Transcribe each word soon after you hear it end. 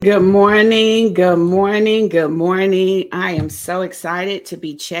Good morning. Good morning. Good morning. I am so excited to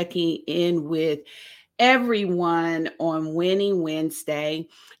be checking in with everyone on Winning Wednesday.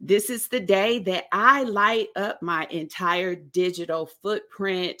 This is the day that I light up my entire digital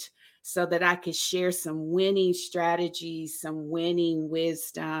footprint so that I can share some winning strategies, some winning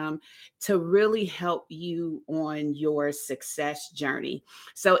wisdom to really help you on your success journey.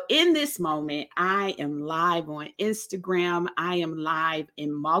 So, in this moment, I am live on Instagram. I am live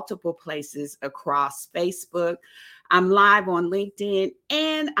in multiple places across Facebook. I'm live on LinkedIn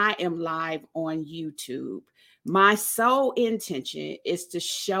and I am live on YouTube. My sole intention is to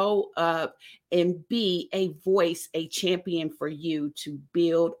show up and be a voice, a champion for you to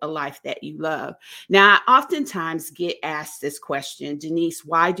build a life that you love. Now, I oftentimes get asked this question, Denise,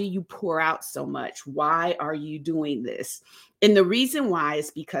 why do you pour out so much? Why are you doing this? And the reason why is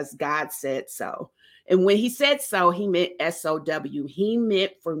because God said so. And when he said so, he meant SOW. He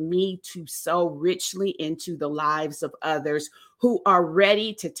meant for me to sow richly into the lives of others who are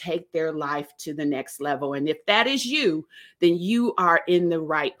ready to take their life to the next level. And if that is you, then you are in the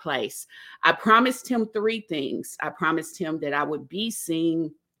right place. I promised him three things. I promised him that I would be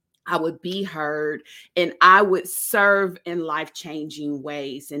seen, I would be heard, and I would serve in life-changing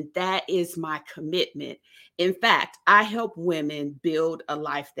ways. And that is my commitment. In fact, I help women build a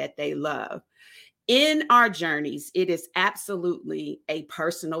life that they love. In our journeys, it is absolutely a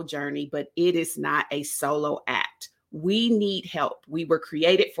personal journey, but it is not a solo act. We need help. We were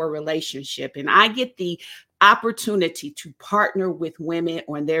created for relationship, and I get the opportunity to partner with women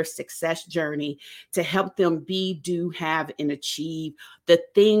on their success journey to help them be, do, have, and achieve the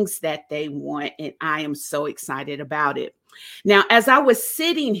things that they want. And I am so excited about it. Now, as I was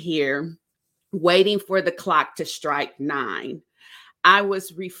sitting here waiting for the clock to strike 9, I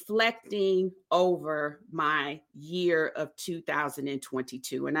was reflecting over my year of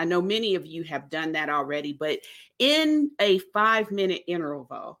 2022. And I know many of you have done that already, but in a 5-minute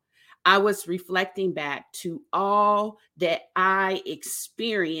interval, I was reflecting back to all that I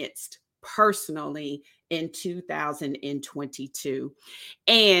experienced personally in 2022.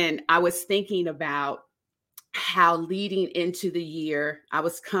 And I was thinking about how leading into the year, I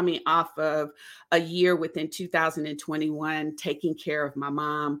was coming off of a year within 2021, taking care of my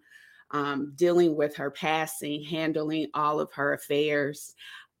mom, dealing with her passing, handling all of her affairs.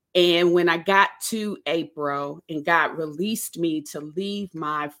 And when I got to April and God released me to leave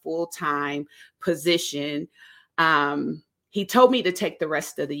my full time position, He told me to take the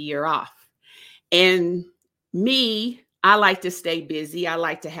rest of the year off. And me, I like to stay busy. I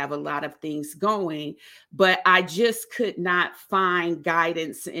like to have a lot of things going, but I just could not find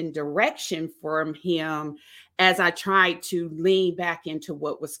guidance and direction from him as I tried to lean back into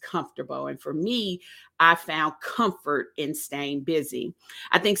what was comfortable. And for me, I found comfort in staying busy.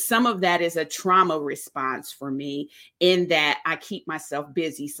 I think some of that is a trauma response for me in that I keep myself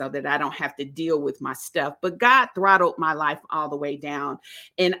busy so that I don't have to deal with my stuff. But God throttled my life all the way down.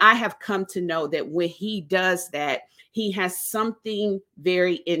 And I have come to know that when he does that, he has something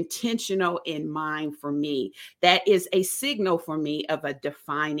very intentional in mind for me. That is a signal for me of a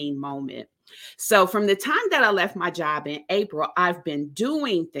defining moment. So, from the time that I left my job in April, I've been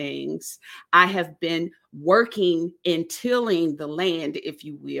doing things. I have been working in tilling the land, if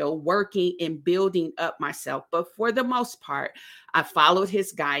you will, working and building up myself. But for the most part, I followed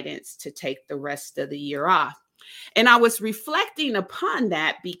his guidance to take the rest of the year off. And I was reflecting upon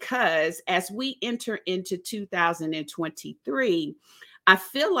that because as we enter into 2023, I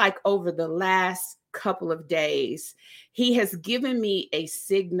feel like over the last couple of days, he has given me a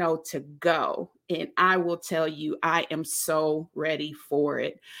signal to go. And I will tell you, I am so ready for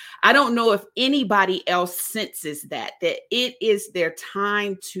it. I don't know if anybody else senses that it is their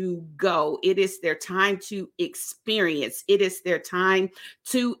time to go. It is their time to experience. It is their time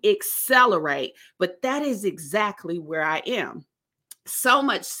to accelerate. But that is exactly where I am. So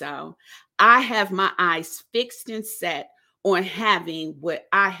much so, I have my eyes fixed and set on having what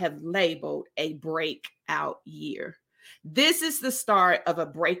I have labeled a breakout year. This is the start of a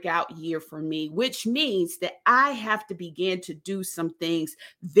breakout year for me, which means that I have to begin to do some things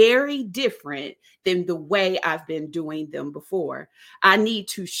very different than the way I've been doing them before. I need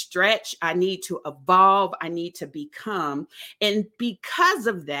to stretch, I need to evolve, I need to become. And because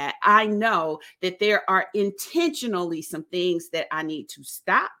of that, I know that there are intentionally some things that I need to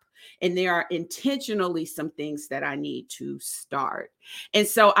stop. And there are intentionally some things that I need to start. And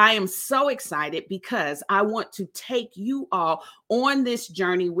so I am so excited because I want to take you all on this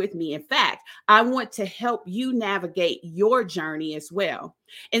journey with me. In fact, I want to help you navigate your journey as well.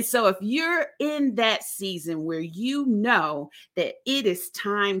 And so if you're in that season where you know that it is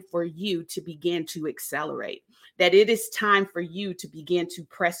time for you to begin to accelerate, that it is time for you to begin to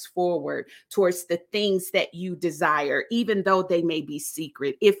press forward towards the things that you desire, even though they may be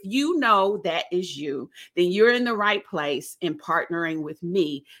secret. If you know that is you, then you're in the right place, and partnering with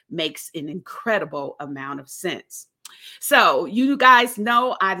me makes an incredible amount of sense. So, you guys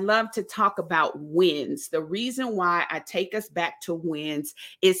know I love to talk about wins. The reason why I take us back to wins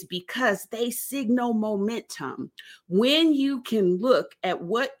is because they signal momentum. When you can look at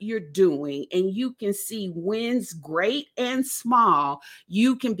what you're doing and you can see wins, great and small,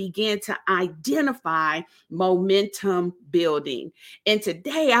 you can begin to identify momentum building. And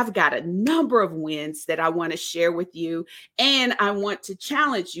today I've got a number of wins that I want to share with you. And I want to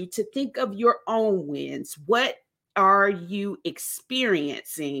challenge you to think of your own wins. What are you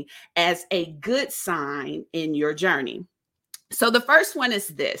experiencing as a good sign in your journey? So the first one is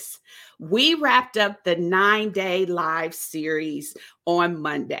this. We wrapped up the 9-day live series on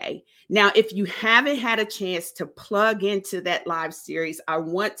Monday. Now, if you haven't had a chance to plug into that live series, I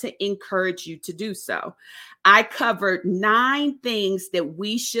want to encourage you to do so. I covered 9 things that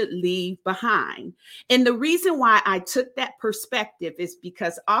we should leave behind. And the reason why I took that perspective is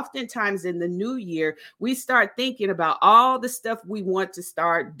because oftentimes in the new year, we start thinking about all the stuff we want to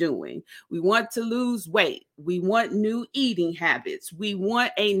start doing. We want to lose weight. We want new eating habits. We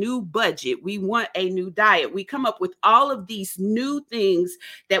want a new budget. We want a new diet. We come up with all of these new things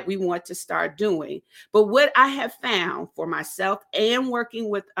that we want to start doing. But what I have found for myself and working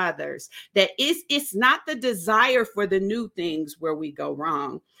with others, that it's not the desire for the new things where we go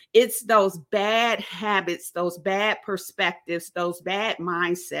wrong. It's those bad habits, those bad perspectives, those bad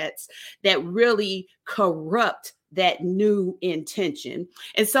mindsets that really corrupt that new intention.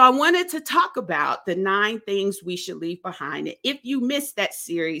 And so I wanted to talk about the 9 things we should leave behind. And if you missed that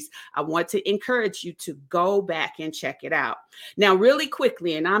series, I want to encourage you to go back and check it out. Now, really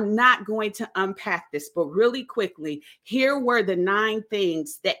quickly, and I'm not going to unpack this, but really quickly, here were the 9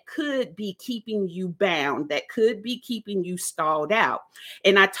 things that could be keeping you bound, that could be keeping you stalled out.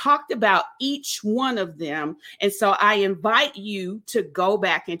 And I talked about each one of them. And so I invite you to go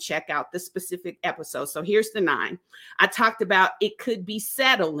back and check out the specific episode. So here's the 9. I talked about it could be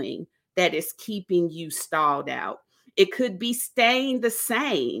settling that is keeping you stalled out. It could be staying the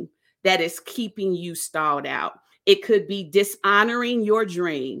same that is keeping you stalled out. It could be dishonoring your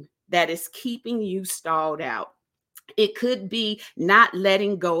dream that is keeping you stalled out. It could be not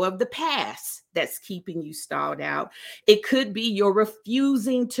letting go of the past that's keeping you stalled out. It could be your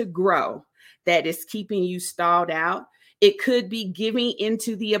refusing to grow that is keeping you stalled out. It could be giving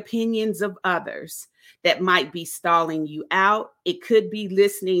into the opinions of others that might be stalling you out. It could be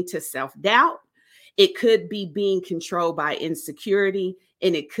listening to self-doubt. It could be being controlled by insecurity,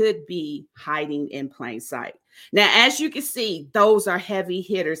 and it could be hiding in plain sight. Now, as you can see, those are heavy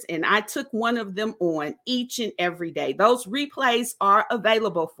hitters, and I took one of them on each and every day. Those replays are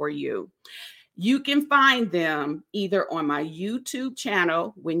available for you. You can find them either on my YouTube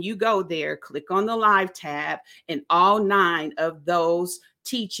channel. When you go there, click on the live tab, and all 9 of those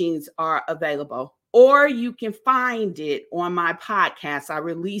teachings are available. Or you can find it on my podcast. I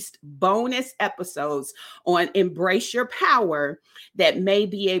released bonus episodes on Embrace Your Power that may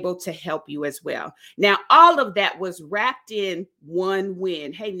be able to help you as well. Now, all of that was wrapped in one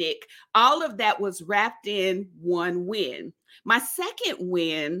win. Hey, Nick, all of that was wrapped in one win. My second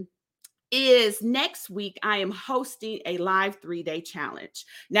win is next week, I am hosting a live 3-day challenge.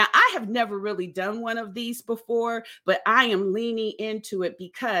 Now, I have never really done one of these before, but I am leaning into it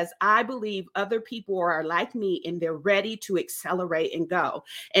because I believe other people are like me and they're ready to accelerate and go.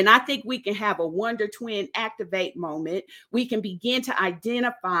 And I think we can have a Wonder Twin activate moment. We can begin to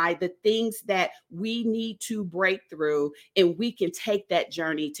identify the things that we need to break through, and we can take that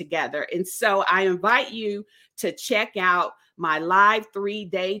journey together. And so I invite you to check out my live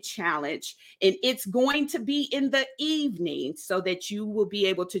 3-day challenge. And it's going to be in the evening so that you will be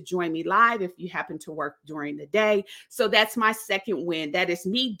able to join me live if you happen to work during the day. So that's my second win. That is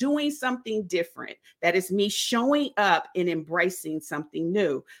me doing something different. That is me showing up and embracing something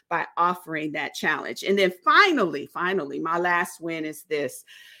new by offering that challenge. And then finally, my last win is this.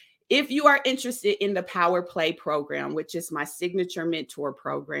 If you are interested in the Power Play program, which is my signature mentor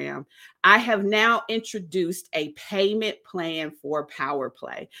program, I have now introduced a payment plan for Power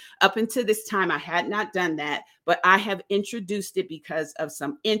Play. Up until this time, I had not done that, but I have introduced it because of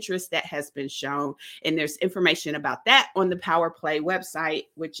some interest that has been shown. And there's information about that on the Power Play website,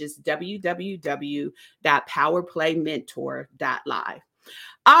 which is www.powerplaymentor.live.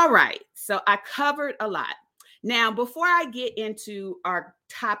 All right, so I covered a lot. Now, before I get into our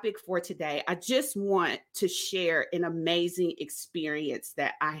topic for today, I just want to share an amazing experience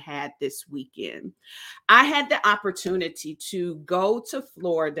that I had this weekend. I had the opportunity to go to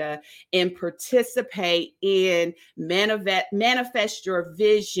Florida and participate in Manifest Your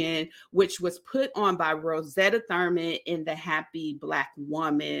Vision, which was put on by Rosetta Thurman in the Happy Black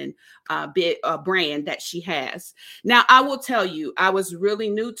Woman brand that she has. Now, I will tell you, I was really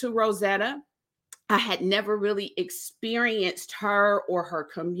new to Rosetta. I had never really experienced her or her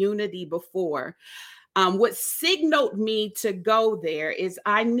community before. What signaled me to go there is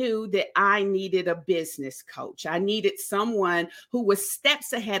I knew that I needed a business coach. I needed someone who was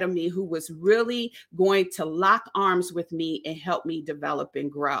steps ahead of me, who was really going to lock arms with me and help me develop and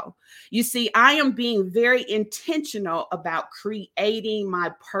grow. You see, I am being very intentional about creating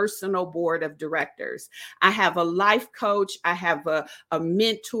my personal board of directors. I have a life coach, I have a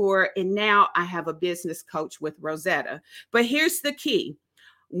mentor, and now I have a business coach with Rosetta. But here's the key.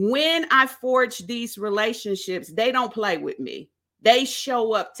 When I forge these relationships, they don't play with me. They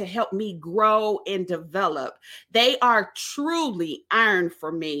show up to help me grow and develop. They are truly iron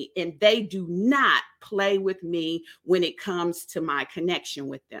for me, and they do not play with me when it comes to my connection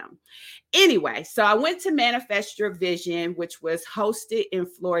with them. Anyway, so I went to Manifest Your Vision, which was hosted in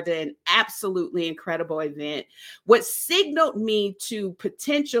Florida, an absolutely incredible event. What signaled me to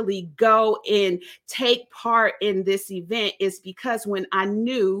potentially go and take part in this event is because when I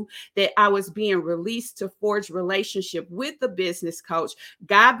knew that I was being released to forge relationship with the business coach,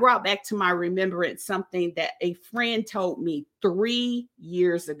 God brought back to my remembrance something that a friend told me 3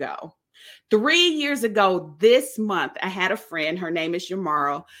 years ago. 3 years ago this month, I had a friend, her name is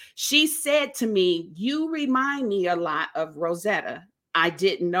Yamaro. She said to me, "You remind me a lot of Rosetta." I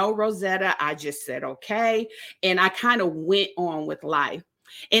didn't know Rosetta. I just said, okay. And I kind of went on with life.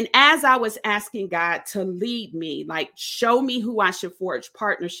 And as I was asking God to lead me, like show me who I should forge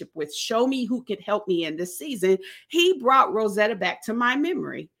partnership with, show me who could help me in this season, he brought Rosetta back to my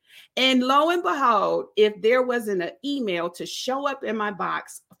memory. And lo and behold, if there wasn't an email to show up in my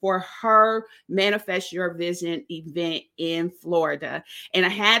box for her Manifest Your Vision event in Florida, and I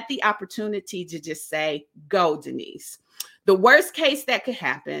had the opportunity to just say, go, Denise. The worst case that could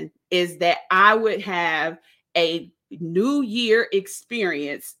happen is that I would have a New Year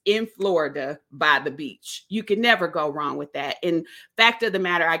experience in Florida by the beach. You can never go wrong with that. And fact of the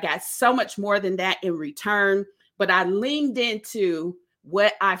matter, I got so much more than that in return, but I leaned into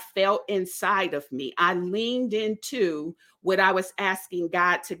what I felt inside of me. I leaned into what I was asking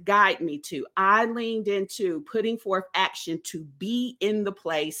God to guide me to. I leaned into putting forth action to be in the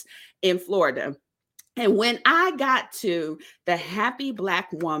place in Florida. And when I got to the Happy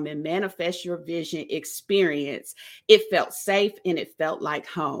Black Woman Manifest Your Vision experience, it felt safe and it felt like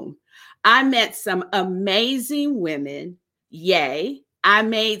home. I met some amazing women. Yay. I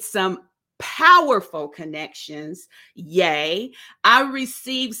made some powerful connections. Yay. I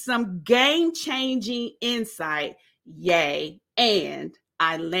received some game-changing insight. Yay. And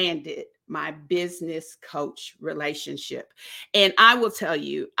I landed my business coach relationship. And I will tell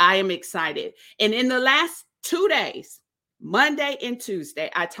you, I am excited. And in the last 2 days, Monday and Tuesday,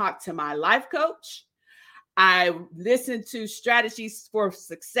 I talked to my life coach. I listened to strategies for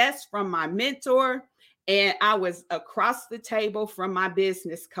success from my mentor, and I was across the table from my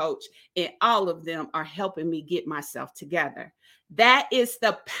business coach, and all of them are helping me get myself together. That is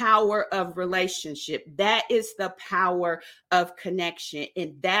the power of relationship. That is the power of connection.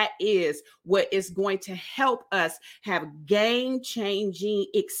 And that is what is going to help us have game-changing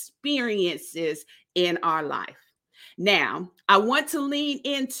experiences in our life. Now, I want to lean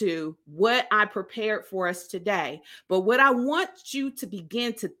into what I prepared for us today, but what I want you to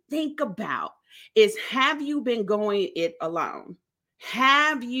begin to think about is, have you been going it alone?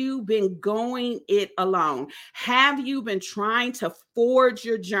 Have you been going it alone? Have you been trying to forge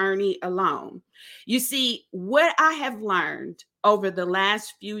your journey alone? You see, what I have learned over the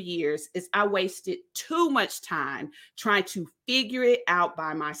last few years is I wasted too much time trying to figure it out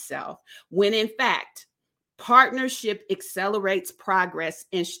by myself, when in fact, partnership accelerates progress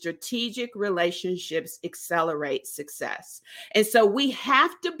and strategic relationships accelerate success. And so we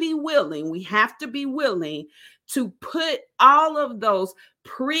have to be willing to put all of those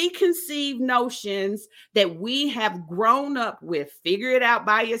preconceived notions that we have grown up with, figure it out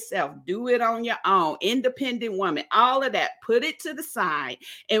by yourself, do it on your own, independent woman, all of that, put it to the side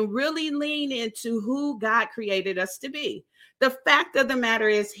and really lean into who God created us to be. The fact of the matter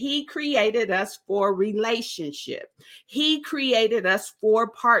is, he created us for relationship. He created us for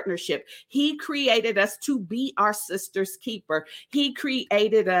partnership. He created us to be our sister's keeper. He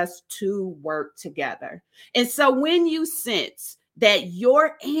created us to work together. And so when you sense that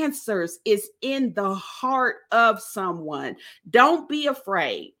your answers is in the heart of someone. Don't be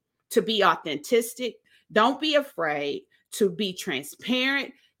afraid to be authentic. Don't be afraid to be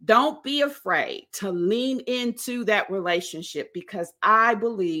transparent. Don't be afraid to lean into that relationship, because I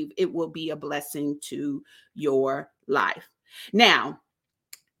believe it will be a blessing to your life. Now,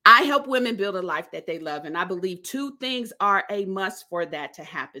 I help women build a life that they love. And I believe two things are a must for that to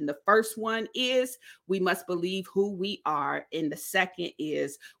happen. The first one is we must believe who we are. And the second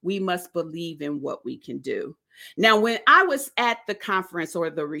is we must believe in what we can do. Now, when I was at the conference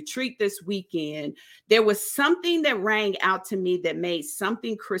or the retreat this weekend, there was something that rang out to me that made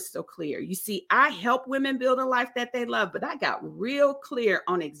something crystal clear. You see, I help women build a life that they love, but I got real clear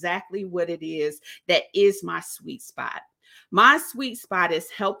on exactly what it is that is my sweet spot. My sweet spot is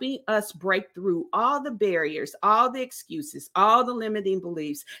helping us break through all the barriers, all the excuses, all the limiting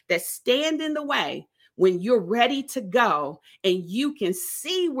beliefs that stand in the way when you're ready to go and you can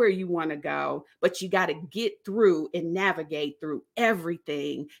see where you want to go, but you got to get through and navigate through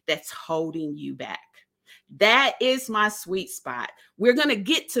everything that's holding you back. That is my sweet spot. We're going to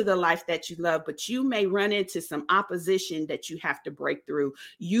get to the life that you love, but you may run into some opposition that you have to break through.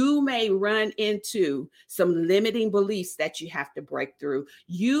 You may run into some limiting beliefs that you have to break through.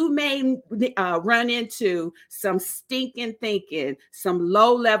 You may run into some stinking thinking, some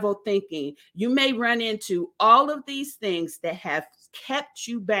low level thinking. You may run into all of these things that have kept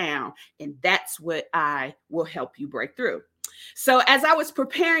you bound, and that's what I will help you break through. So as I was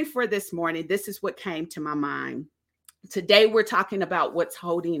preparing for this morning, this is what came to my mind. Today, we're talking about what's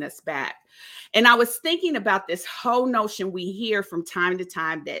holding us back. And I was thinking about this whole notion we hear from time to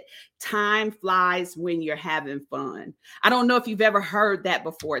time that time flies when you're having fun. I don't know if you've ever heard that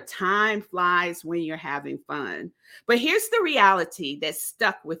before. Time flies when you're having fun. But here's the reality that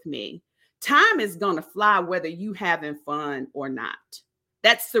stuck with me. Time is going to fly whether you having fun or not.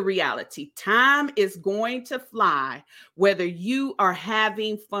 That's the reality. Time is going to fly whether you are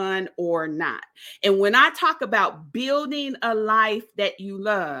having fun or not. And when I talk about building a life that you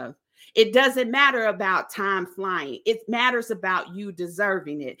love, it doesn't matter about time flying. It matters about you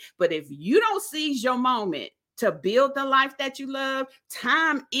deserving it. But if you don't seize your moment to build the life that you love,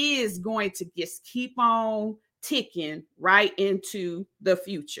 time is going to just keep on ticking right into the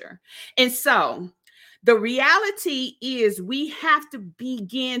future. And so the reality is we have to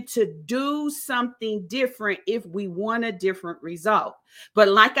begin to do something different if we want a different result. But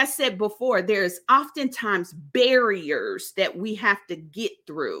like I said before, there's oftentimes barriers that we have to get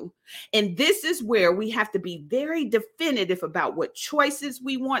through. And this is where we have to be very definitive about what choices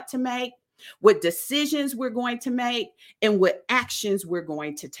we want to make, what decisions we're going to make, and what actions we're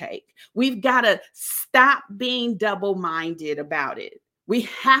going to take. We've got to stop being double-minded about it. We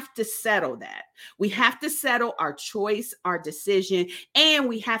have to settle that. We have to settle our choice, our decision, and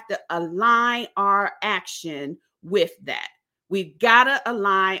we have to align our action with that. We've got to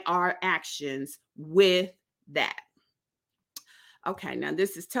align our actions with that. Okay, now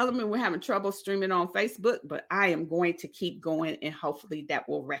this is telling me we're having trouble streaming on Facebook, but I am going to keep going and hopefully that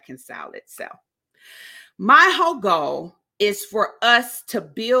will reconcile itself. My whole goal is for us to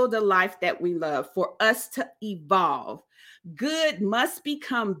build a life that we love, for us to evolve. Good must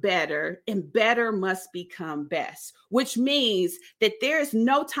become better and better must become best, which means that there is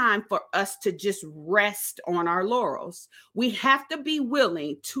no time for us to just rest on our laurels. We have to be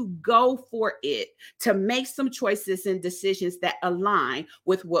willing to go for it, to make some choices and decisions that align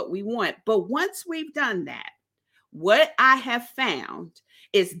with what we want. But once we've done that, what I have found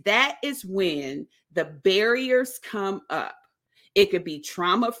is that is when the barriers come up. It could be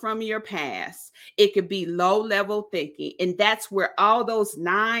trauma from your past. It could be low-level thinking. And that's where all those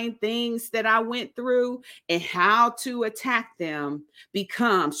 9 things that I went through and how to attack them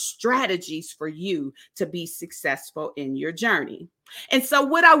become strategies for you to be successful in your journey. And so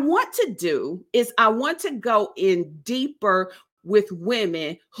what I want to do is I want to go in deeper with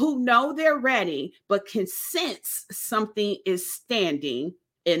women who know they're ready, but can sense something is standing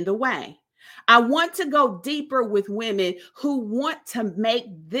in the way. I want to go deeper with women who want to make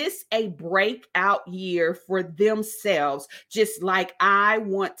this a breakout year for themselves, just like I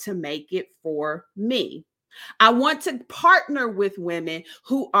want to make it for me. I want to partner with women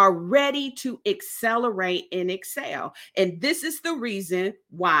who are ready to accelerate and excel. And this is the reason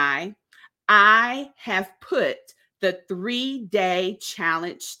why I have put the 3-day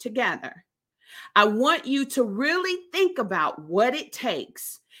challenge together. I want you to really think about what it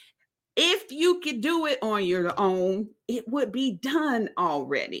takes. If you could do it on your own, it would be done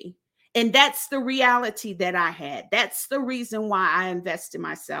already. And that's the reality that I had. That's the reason why I invest in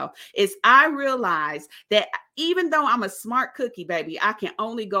myself is I realized that even though I'm a smart cookie, baby, I can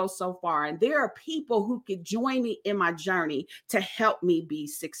only go so far. And there are people who could join me in my journey to help me be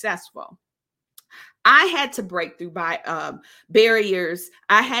successful. I had to break through barriers.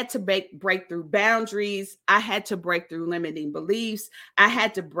 I had to break through boundaries. I had to break through limiting beliefs. I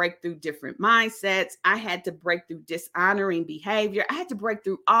had to break through different mindsets. I had to break through dishonoring behavior. I had to break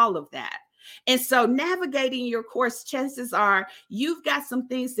through all of that. And so, navigating your course, chances are you've got some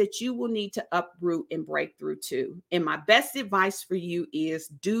things that you will need to uproot and break through too. And my best advice for you is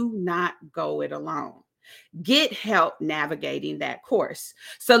do not go it alone. Get help navigating that course.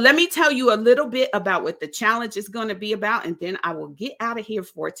 So let me tell you a little bit about what the challenge is going to be about, and then I will get out of here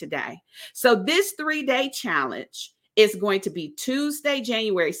for today. So this 3-day challenge is going to be Tuesday,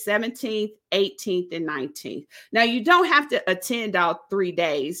 January 17th, 18th, and 19th. Now, you don't have to attend all 3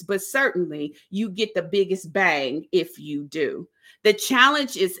 days, but certainly you get the biggest bang if you do. The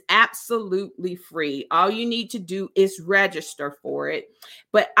challenge is absolutely free. All you need to do is register for it.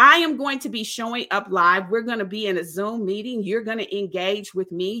 But I am going to be showing up live. We're going to be in a Zoom meeting. You're going to engage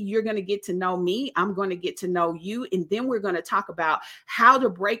with me. You're going to get to know me. I'm going to get to know you. And then we're going to talk about how to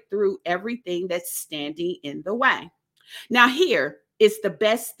break through everything that's standing in the way. Now, here is the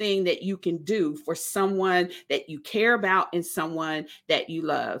best thing that you can do for someone that you care about and someone that you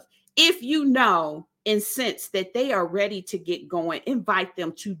love. If you know and sense that they are ready to get going, invite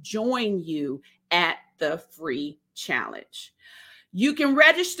them to join you at the free challenge. You can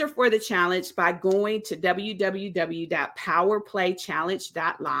register for the challenge by going to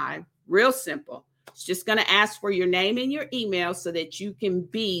www.powerplaychallenge.live. Real simple. It's just going to ask for your name and your email so that you can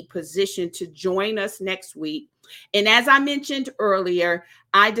be positioned to join us next week. And as I mentioned earlier,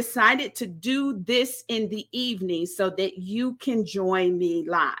 I decided to do this in the evening so that you can join me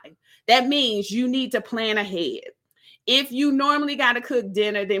live. That means you need to plan ahead. If you normally got to cook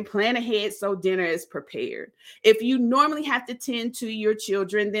dinner, then plan ahead so dinner is prepared. If you normally have to tend to your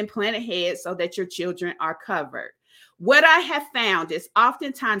children, then plan ahead so that your children are covered. What I have found is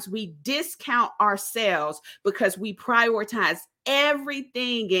oftentimes we discount ourselves because we prioritize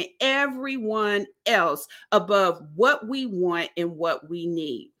everything and everyone else above what we want and what we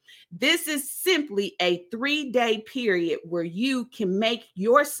need. This is simply a 3-day period where you can make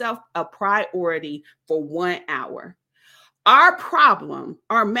yourself a priority for 1 hour. Our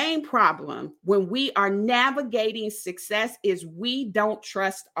main problem when we are navigating success is we don't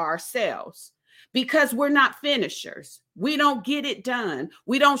trust ourselves because we're not finishers. We don't get it done.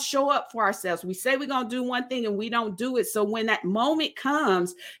 We don't show up for ourselves. We say we're going to do one thing and we don't do it. So when that moment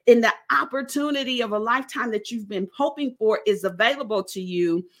comes and the opportunity of a lifetime that you've been hoping for is available to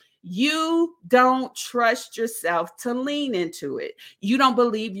you, you don't trust yourself to lean into it. You don't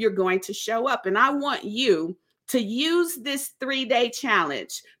believe you're going to show up. And I want you to use this 3-day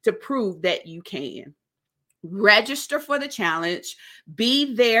challenge to prove that you can. Register for the challenge,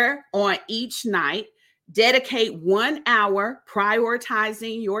 be there on each night, dedicate 1 hour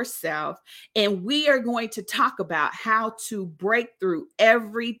prioritizing yourself, and we are going to talk about how to break through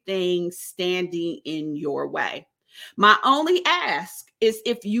everything standing in your way. My only ask is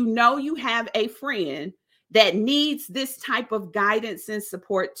if you know you have a friend that needs this type of guidance and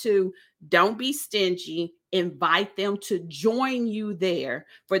support too, don't be stingy. Invite them to join you there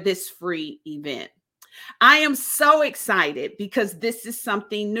for this free event. I am so excited because this is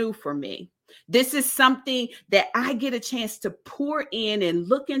something new for me. This is something that I get a chance to pour in and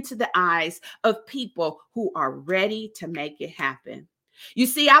look into the eyes of people who are ready to make it happen. You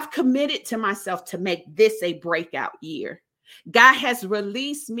see, I've committed to myself to make this a breakout year. God has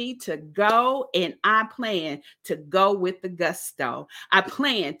released me to go, and I plan to go with the gusto. I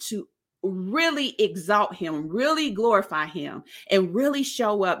plan to really exalt him, really glorify him, and really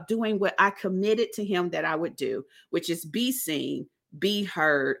show up doing what I committed to him that I would do, which is be seen, be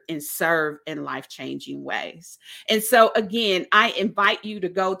heard, and serve in life-changing ways. And so again, I invite you to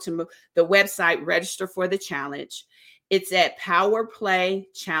go to the website, register for the challenge. It's at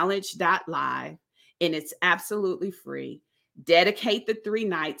powerplaychallenge.live, and it's absolutely free. Dedicate the 3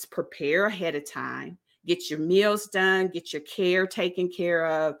 nights, prepare ahead of time, get your meals done, get your care taken care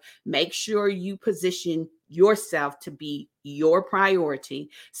of, make sure you position yourself to be your priority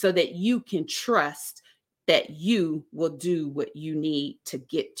so that you can trust that you will do what you need to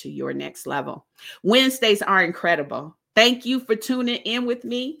get to your next level. Wednesdays are incredible. Thank you for tuning in with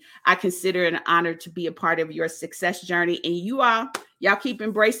me. I consider it an honor to be a part of your success journey. And y'all keep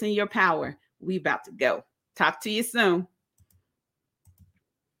embracing your power. We about to go. Talk to you soon.